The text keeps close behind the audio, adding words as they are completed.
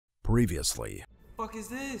Previously. Fuck is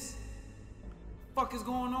this? Fuck is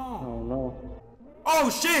going on? Oh no. Oh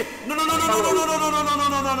shit! No no no no no no no no no no no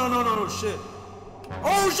no no no no no no shit!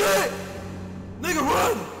 Oh shit! Nigga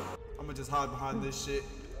run! I'ma just hide behind this shit.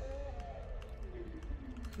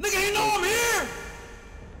 Nigga, you know I'm here!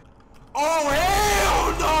 Oh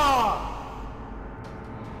hell no!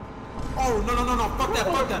 Oh no no no no! Fuck that!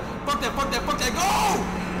 Fuck that! Fuck that! Fuck that! Fuck that! Go!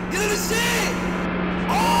 Get in the shit!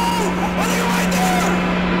 Oh! A nigga right there!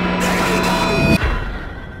 Nigga, you got me!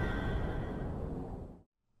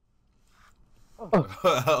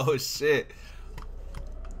 Oh shit!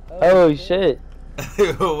 Oh shit.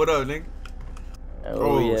 What up, nigga?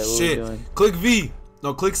 Oh yeah, what shit! we doing? Click V.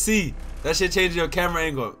 No, click C. That shit changes your camera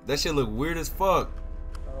angle. That shit look weird as fuck.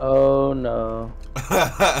 Oh no. Fuck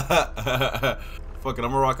it, I'm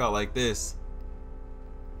gonna rock out like this.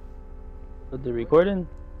 With the recording?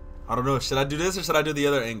 I don't know. Should I do this or should I do the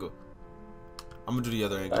other angle? I'm gonna do the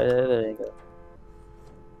other angle. There you go.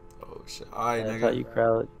 Oh shit! All right, That's how nigga. you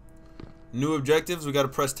crowd. New objectives. We gotta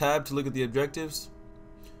press tab to look at the objectives.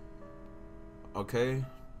 Okay.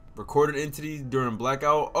 Recorded entity during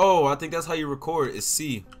blackout. Oh, I think that's how you record. It's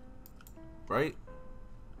C. Right?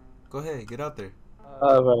 Go ahead, get out there.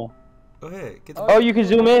 Bro. Go ahead. Get the Oh, you can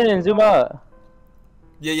zoom in and zoom out.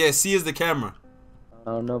 Yeah, C is the camera.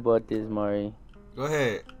 I don't know about this, Mari. Go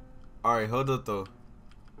ahead. Alright, hold up though.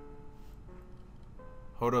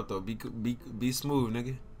 Hold up though. Be smooth,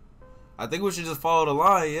 nigga. I think we should just follow the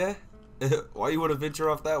line, yeah? Why you wanna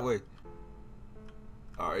venture off that way?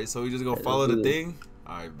 Alright, so we just gonna follow the thing?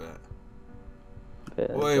 Alright, bet.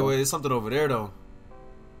 Wait, there's something over there though.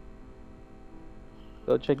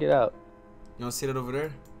 Go check it out. You don't see that over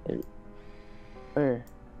there? Where?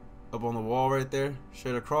 Up on the wall right there,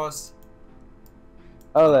 straight across.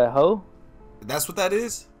 Oh, that hoe? That's what that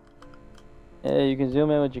is? Yeah, you can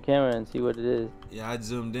zoom in with your camera and see what it is. Yeah, I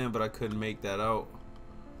zoomed in, but I couldn't make that out.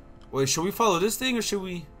 Wait, should we follow this thing or should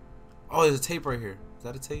we? Oh, there's a tape right here. Is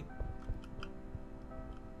that a tape?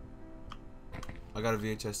 I got a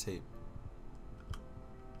VHS tape.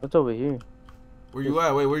 What's over here? Where you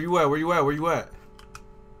at? Wait, where you at? Where you at? Where you at?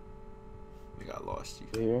 Nigga, I lost you.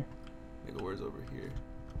 Over here? Nigga, where's over here?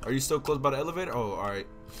 Are you still close by the elevator? Oh, alright.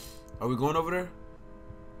 Are we going over there?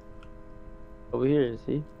 Over here,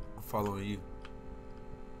 see? I'm following you.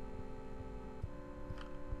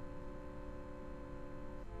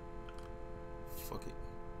 Fuck it.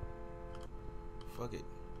 Fuck it.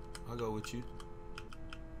 I'll go with you.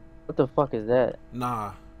 What the fuck is that?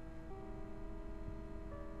 Nah.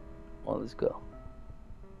 Well, let's go.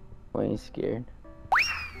 I ain't scared.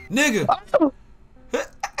 Nigga!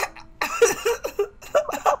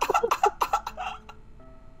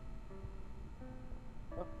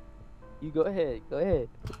 You go ahead. Go ahead.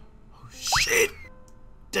 Oh, shit!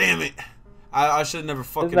 Damn it! I should have never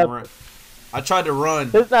fucking run. I tried to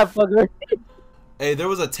run. It's not fucking. Hey, there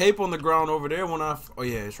was a tape on the ground over there when I. Oh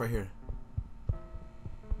yeah, it's right here.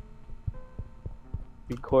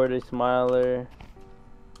 Record a smiler.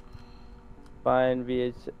 Find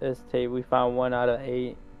VHS tape. We found 1 out of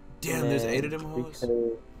 8. Damn, there's 8 of them hoes.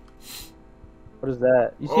 What is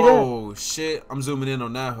that? You see that? Oh shit! I'm zooming in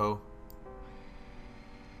on that hoe.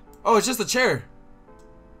 Oh, it's just a chair.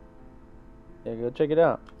 Yeah, go check it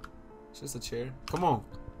out. It's just a chair. Come on.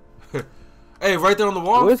 Hey, right there on the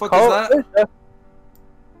wall. What Fuck is that?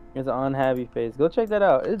 It's an unhappy face. Go check that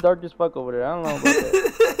out. It's dark as fuck over there. I don't know about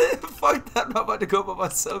that. Fuck that! I'm not about to go by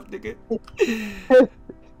myself, nigga.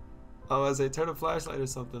 Oh, I say turn a flashlight or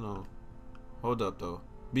something on. Hold up though.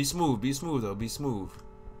 Be smooth though. Be smooth.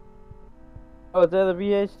 Oh, it's the other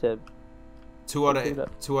VH tip. 2 out of 8.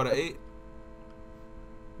 2 out of 8.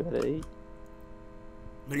 2 out of 8.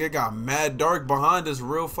 Nigga, it got mad dark behind us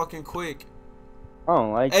real fucking quick. I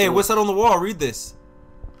don't like it. Hey, what's that on the wall? Read this.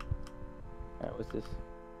 Alright, what's this?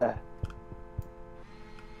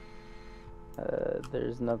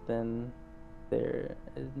 There's nothing. There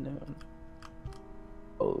is no.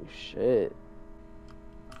 Oh shit.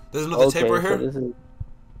 There's another tape right here. So this is...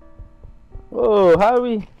 Whoa, how do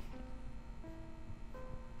we?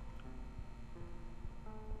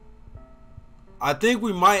 I think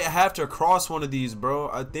we might have to cross one of these, bro.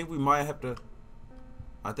 I think we might have to.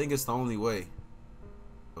 I think it's the only way.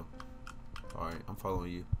 Oh. Alright, I'm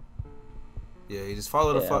following you. Yeah, you just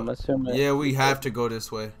follow the fuck. Yeah, we have to go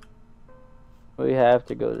this way. We have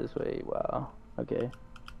to go this way. Wow. Okay.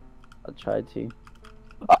 I'll try to.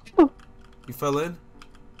 You fell in?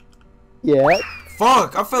 Yeah.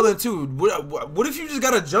 Fuck, I fell in too. What if you just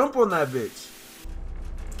gotta jump on that bitch?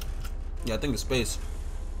 Yeah, I think it's space.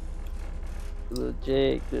 Little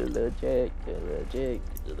Jake.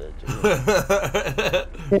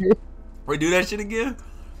 Wait, do that shit again?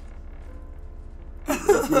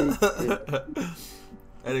 That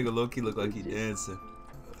nigga low-key look like he dancing.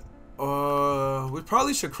 We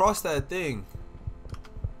probably should cross that thing.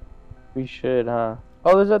 We should, huh?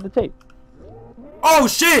 Oh, there's at the tape. Oh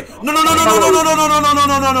shit! No no no no no no no no no no no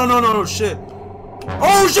no no no no no no shit!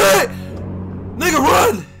 Oh shit! Nigga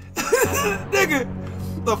run! Nigga,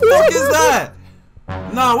 the fuck is that?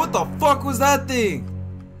 Nah, what the fuck was that thing?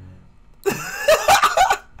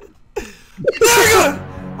 Nigga!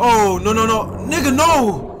 Oh no no no, nigga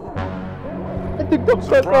no!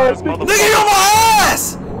 Surprise, Nigga, you're my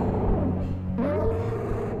ass!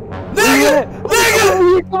 Nigga!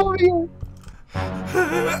 Nigga!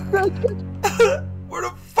 Where the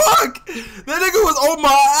fuck? That nigga was on my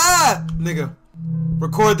ass! Nigga,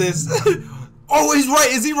 record this. Oh, he's right.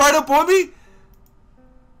 Is he right up on me?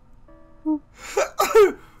 Oh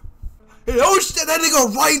shit, that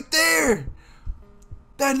nigga right there!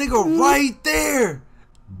 That nigga right there!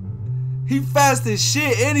 He fast as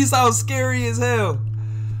shit and he sounds scary as hell.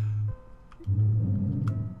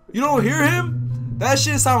 You don't hear him? That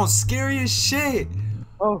shit sounds scary as shit.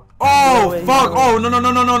 Oh, Fuck. Oh no no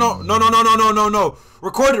no no no no no no no no no no no.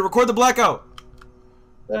 Record it, record the blackout.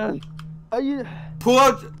 Are you Pull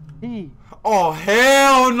out. he Oh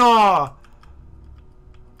hell no.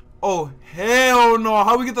 Oh hell no.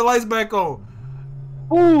 How we get the lights back on?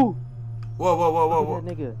 Ooh! Whoa whoa whoa whoa whoa.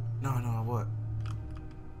 That nigga. No no what?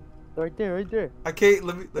 Right there, right there. I can't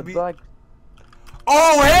let me Black.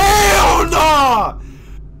 Oh hell no!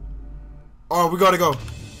 Oh, we gotta go.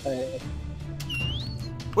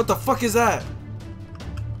 What the fuck is that?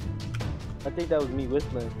 I think that was me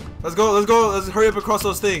whistling. Let's go, let's go, let's hurry up and cross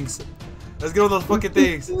those things. Let's get on those fucking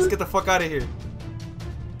things. Let's get the fuck out of here.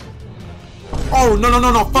 Oh no no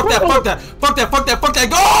no no! Fuck that! Fuck that! Fuck that! Fuck that! Fuck that!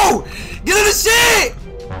 Go! Get in the shit!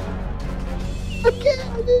 I can't.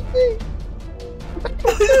 I didn't see.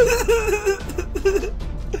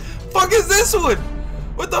 Fuck is this one?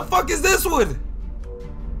 What the fuck is this one?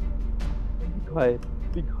 Be quiet.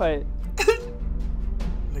 Be quiet.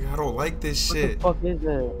 Nigga, I don't like this What shit. the fuck is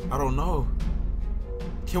that? I don't know.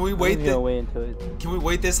 Can we wait I'm this? gonna wait until it. Can we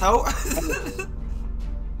wait this out?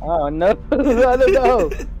 Oh no! I don't know.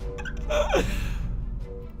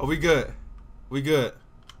 Are we good? We good.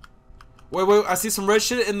 Wait, wait, I see some red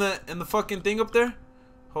shit in the fucking thing up there.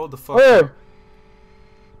 Hold the fuck up. Where?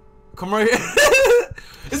 Come right here.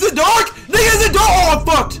 Is it dark? Nigga, is it dark? Oh, I'm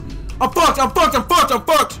fucked. I'm fucked. I'm fucked. I'm fucked. I'm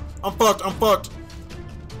fucked. I'm fucked. I'm fucked.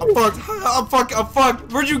 I'm fucked. I'm fucked. I'm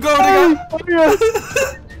fucked. Where'd you go, nigga?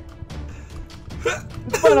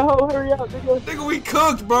 Hurry up, nigga. Nigga, we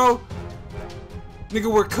cooked, bro. Nigga,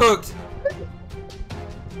 we're cooked.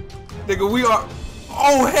 Nigga, we are.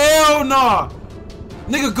 Oh, hell nah.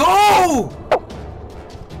 Nigga, go.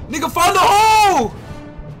 Nigga, find the hole.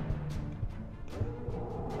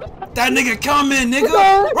 That nigga coming, nigga.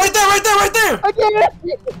 Right there, right there, right there.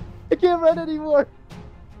 I can't run anymore.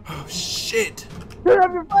 Oh, shit. Turn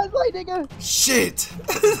off your flashlight, nigga. Shit.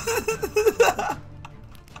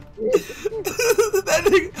 That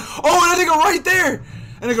nigga. Oh, that nigga right there.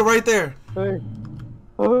 That nigga right there. Hey.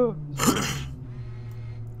 Oh.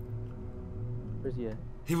 Where's he at?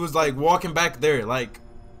 He was like walking back there, like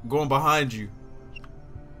going behind you.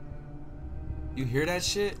 You hear that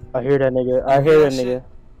shit? I hear that nigga. I hear that nigga.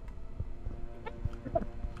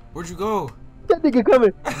 Where'd you go? That nigga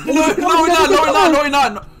coming. No, no, we're not. No, we're not. No, we're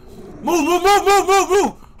not. No. Move, move, move, move, move,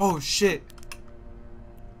 move. Oh shit.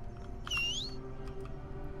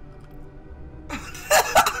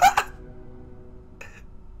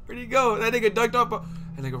 Where'd he go? That nigga ducked up. That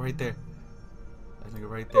nigga right there. That nigga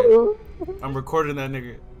right there. I'm recording that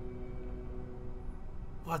nigga.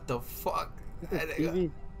 What the fuck? That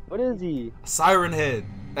nigga. What is he? Siren Head.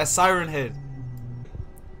 That's Siren Head.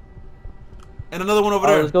 And another one over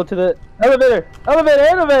there. Let's go to the elevator. Elevator,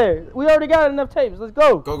 elevator. We already got enough tapes. Let's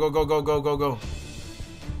go. Go, go, go, go, go, go, go.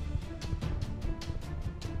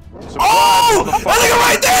 Oh! That nigga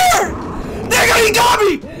right there! Nigga, he got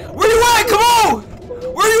me! Where you at? Come on!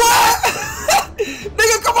 Where you at?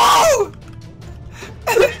 Nigga, come on!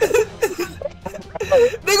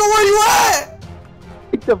 Nigga, where you at?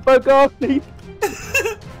 Get the fuck off me.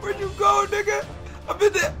 Where'd you go, nigga? I'm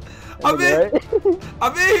in there. I'm in.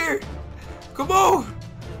 I'm in here. Come on.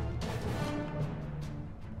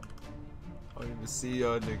 I don't even see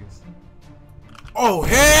y'all niggas. Oh,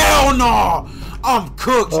 hell no! I'm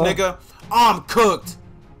cooked, nigga. I'm cooked.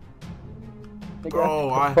 Bro,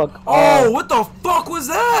 what the fuck was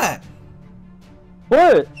that?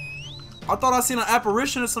 What? I thought I seen an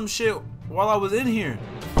apparition or some shit while I was in here.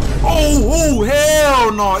 Oh,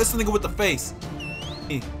 hell no! It's the nigga with the face.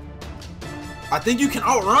 I think you can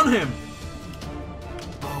outrun him.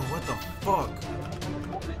 Oh, what the fuck?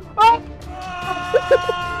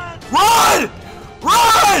 Run!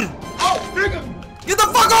 Run! Oh, nigga! Get the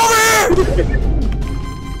fuck over here!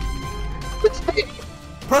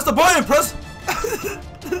 Press the button, press.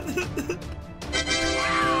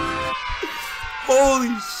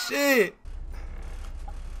 Holy shit.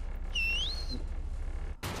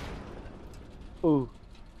 Ooh,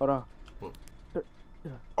 hold on.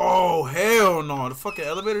 Oh, hell no. The fucking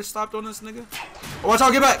elevator stopped on this nigga. Oh, watch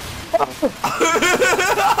out, get back.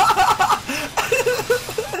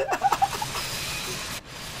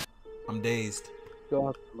 I'm dazed. Go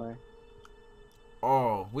up, man.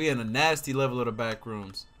 Oh, we in a nasty level of the back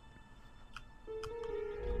rooms.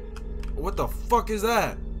 What the fuck is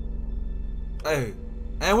that? Hey,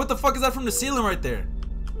 and what the fuck is that from the ceiling right there?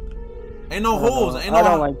 Ain't no holes. Ain't I no,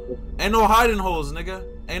 don't like this. ain't no hiding holes, nigga.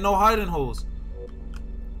 Ain't no hiding holes.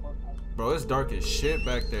 Bro, it's dark as shit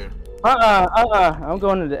back there. I'm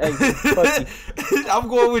going to the exit. Fuck you. I'm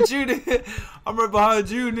going with you, nigga. I'm right behind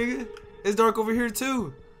you, nigga. It's dark over here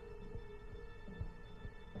too.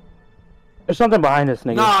 There's something behind us,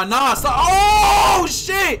 nigga. Nah, stop. Oh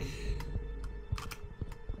shit!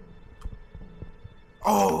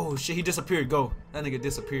 Oh shit, he disappeared. Go. That nigga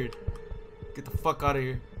disappeared. Get the fuck out of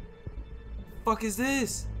here. Fuck is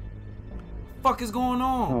this? Fuck is going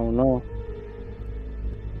on? Oh no.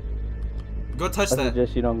 Go touch I that.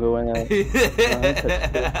 suggest you don't go in there.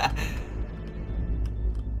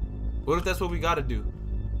 What if that's what we gotta do?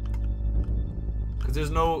 Cause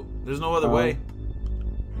there's no other way.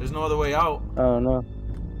 There's no other way out. Oh no.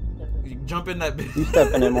 You jump in that bitch. You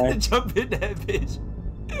step in it, man. Jump in that bitch.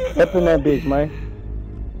 Step in that bitch, man.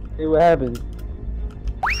 See what happens.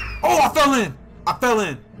 Oh, I fell in. I fell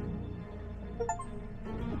in.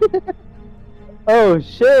 Oh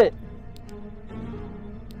shit.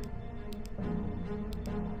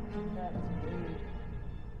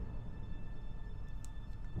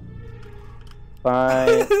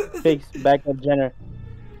 Fine. Fix backup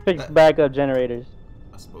generators.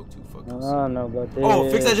 I spoke too fucking I soon. don't know about this. Oh,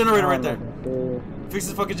 fix that generator I right don't there. know about Fix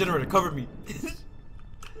this fucking generator. Cover me. this.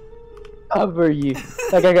 Cover you.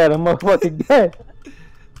 Like I got a motherfucking gun.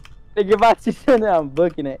 Nigga, if I see something, I'm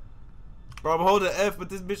booking it. Bro, I'm holding F with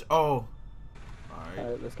this bitch. Oh. Alright.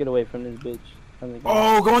 Alright, let's get away from this bitch.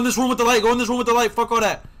 Oh, go in this room with the light. Go in this room with the light. Fuck all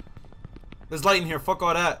that. There's light in here. Fuck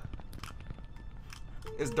all that.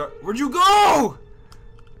 It's dark. Where'd you go?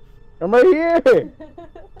 I'm right here.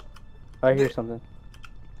 I hear something.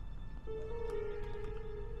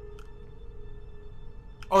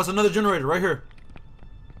 Oh, it's another generator right here.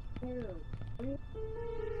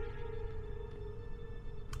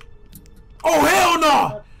 Oh, hell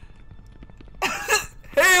no!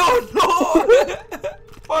 Hell no!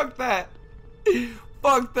 Fuck that.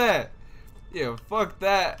 Fuck that. Yeah, fuck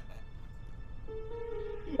that.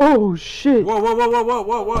 Oh shit! Whoa.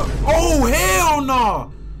 Oh, hell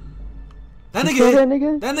no! That You saw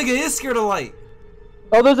nigga, that nigga is scared of light.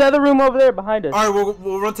 Oh, there's the other room over there behind us. Alright,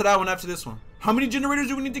 we'll run to that one after this one. How many generators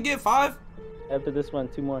do we need to get? 5? After this one,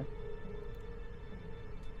 2 more.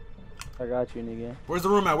 I got you, nigga. Where's the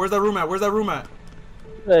room at? Where's that room at? Where's that room at?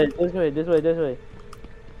 This way.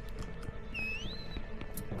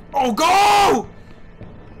 Oh, go!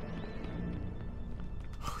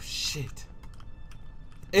 Oh, shit.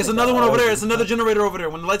 It's another one over there. It's another generator over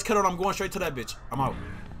there. When the lights cut on, I'm going straight to that bitch. I'm out.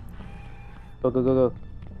 Go.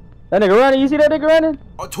 That nigga running. You see that nigga running?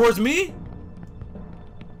 Oh, towards me?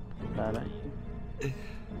 Nah.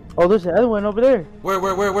 Oh, there's the other one over there.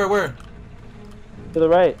 Where? To the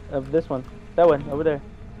right of this one. That one, over there.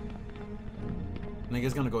 Nigga,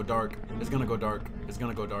 it's gonna go dark. It's gonna go dark.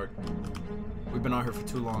 We've been out here for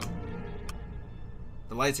too long.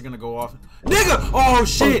 The lights are gonna go off. Nigga! Oh,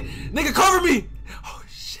 shit! Nigga, cover me! Oh,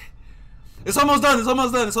 shit. It's almost done.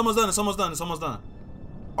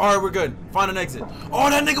 Alright, we're good. Find an exit. Oh,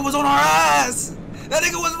 that nigga was on our ass! That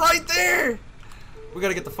nigga was right there! We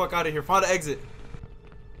gotta get the fuck out of here. Find an exit.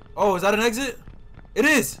 Oh, is that an exit? It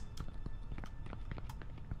is!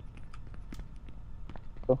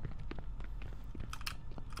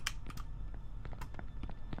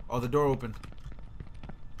 Oh, the door opened.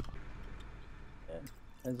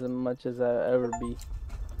 As much as I ever be.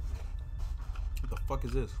 What the fuck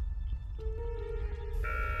is this?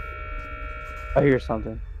 I hear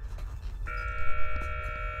something.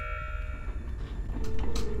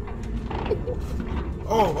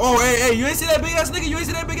 Oh, hey, you ain't see that big ass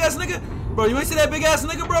nigga? Bro, you ain't see that big ass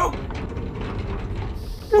nigga, bro?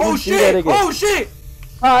 Oh shit!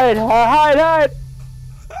 Hide! I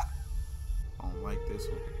don't like this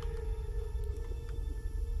one.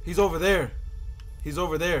 He's over there.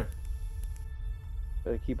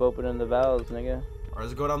 Better keep opening the valves, nigga. Alright,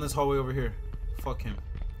 let's go down this hallway over here. Fuck him.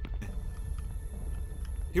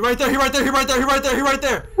 He right there, he right there, he right there, he right there, he right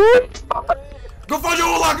there. Go find your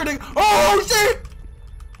own locker, nigga. Oh, shit.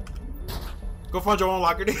 Go find your own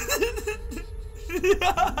locker, nigga.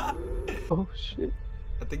 Oh, shit.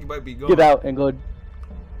 I think he might be gone. Get out and go.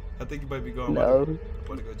 I think he might be gone. No. I'm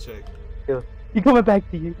about to go check. Yo, he coming back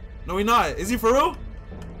to you. No, he not. Is he for real?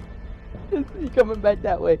 He coming back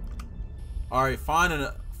that way. All right, find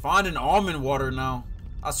an almond water now.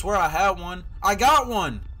 I swear I had one. I got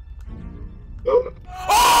one. Oh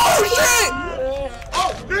shit!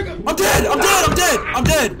 Oh, nigga! I'm dead! I'm dead! I'm dead! I'm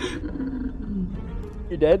dead!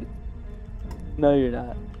 You're dead? No, you're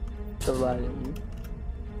not. Stop lying to me.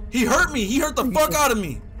 He hurt me. He hurt the fuck out of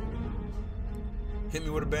me. Hit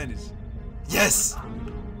me with a bandage. Yes.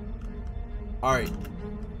 All right.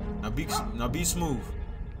 Now be smooth.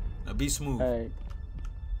 Now be smooth. All right.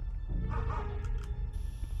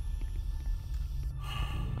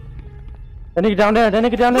 That nigga down there. That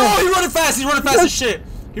nigga down there. No, he running fast. He's running fast as shit.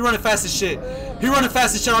 He running fast as shit. He running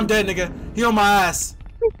fast as shit. I'm dead, nigga. He on my ass.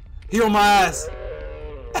 He on my ass.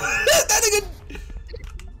 That nigga.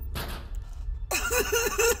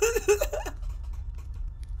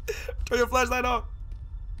 Turn your flashlight off.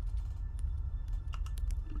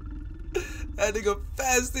 That nigga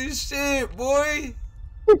fast as shit, boy.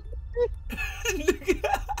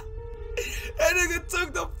 That nigga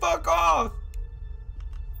took the fuck off.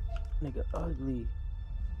 Nigga ugly.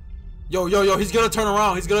 Yo, he's gonna turn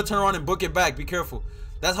around. He's gonna turn around and book it back. Be careful.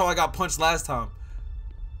 That's how I got punched last time.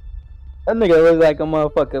 That nigga look like a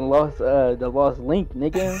motherfucking the lost link,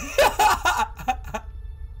 nigga.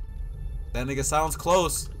 That nigga sounds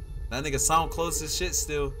close. That nigga sound close as shit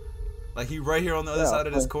still. Like he right here on the other side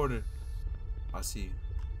of this corner. I see you.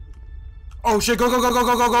 Oh shit, go. Go.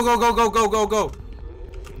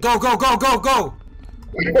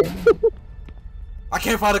 I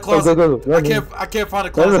can't find a closet. Go. I can't find a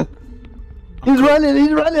closet. He's running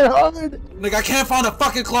hard. Nigga, I can't find a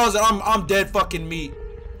fucking closet. I'm dead fucking meat.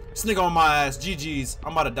 This nigga on my ass. GG's.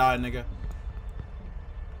 I'm about to die, nigga.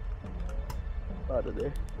 Out of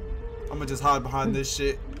there. I'm gonna just hide behind this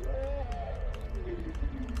shit.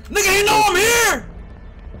 Nigga, you know I'm here!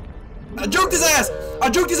 I juked his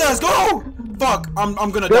ass. Go! Fuck, I'm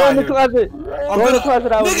gonna Go die in the here. closet. Go in the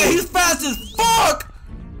closet. Nigga, he's fast as fuck!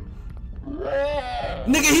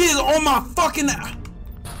 Nigga, he is on my fucking...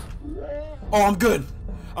 Oh, I'm good.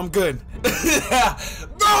 Bro,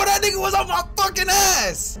 that nigga was on my fucking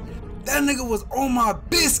ass! That nigga was on my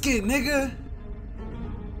biscuit, nigga!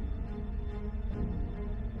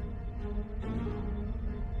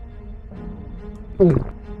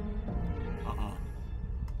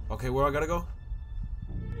 Okay, where I gotta go?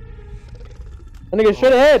 That nigga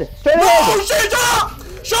straight ahead. Straight ahead. Oh shit!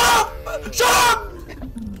 Shut up!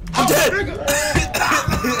 I'm dead!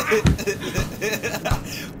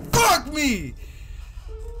 Fuck me!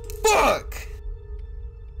 Fuck!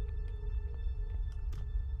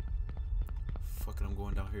 Fucking, I'm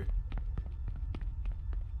going down here.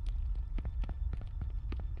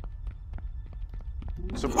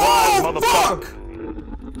 Surprise, motherfucker!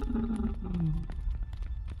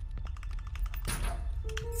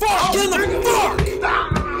 Fuck! Get in the fuck!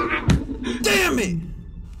 Damn it!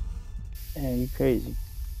 Man, you crazy.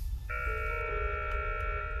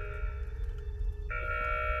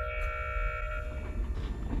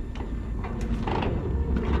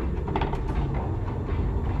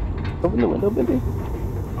 Open the window, baby.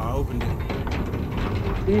 I opened it.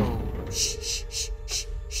 See? Oh, shh.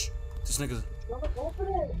 This nigga.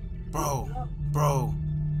 Bro.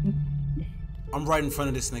 I'm right in front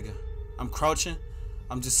of this nigga. I'm crouching.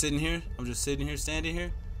 I'm just sitting here. Standing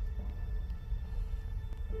here.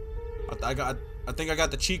 I think I got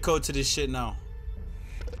the cheat code to this shit now.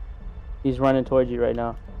 He's running towards you right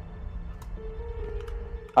now.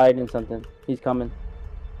 Hiding something. He's coming.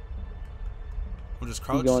 I'm just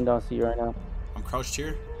crouched. He's going down to you right now. I'm crouched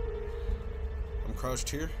here.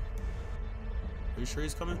 Are you sure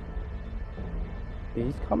he's coming? Yeah,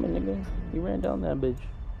 he's coming, nigga. He ran down that bitch.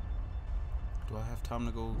 Do I have time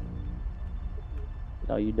to go?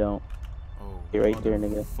 No, you don't. Oh, You're right there,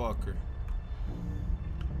 nigga. Fucker.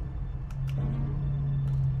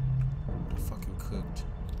 I'm fucking cooked.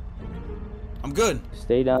 I'm good.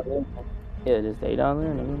 Stay down there. Yeah, just stay down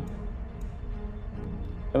there, nigga.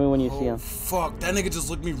 Tell me when you see him. Fuck, that nigga just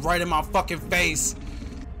looked me right in my fucking face.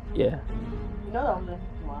 Yeah. You know that was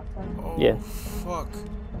the last time. Oh, Yeah. Fuck.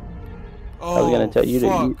 I was gonna tell you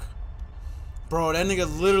to eat. Bro, that nigga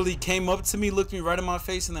literally came up to me, looked me right in my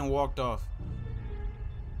face, and then walked off.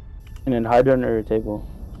 And then hide under your table.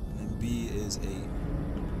 And B is 8.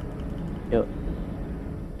 Yep.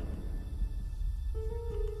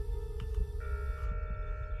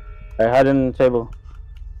 Alright, hide under the table.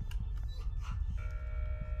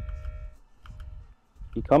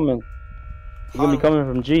 coming. He's gonna be coming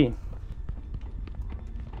from G.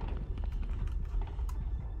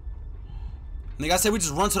 Nigga, I said we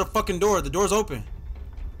just run to the fucking door. The door's open.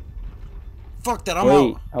 Fuck that, I'm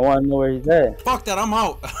Wait, out. I want to know where he's at. Fuck that, I'm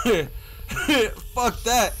out. Fuck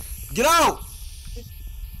that. Get out!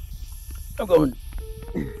 I'm going.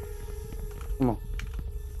 Come on.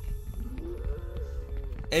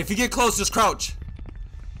 Hey, if you get close, just crouch.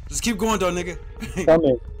 Just keep going though, nigga.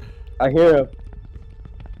 Coming. I hear him.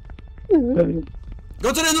 Go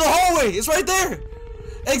to the end of the hallway. It's right there.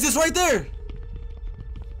 Exit's right there.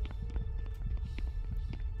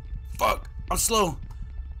 Fuck. I'm slow.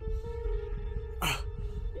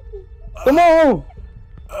 Come on.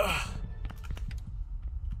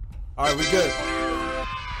 Alright, we good.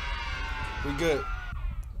 We good.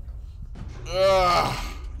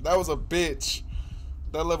 That was a bitch.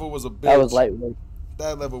 That level was a bitch. That was lightweight.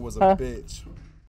 That level was a Huh? bitch.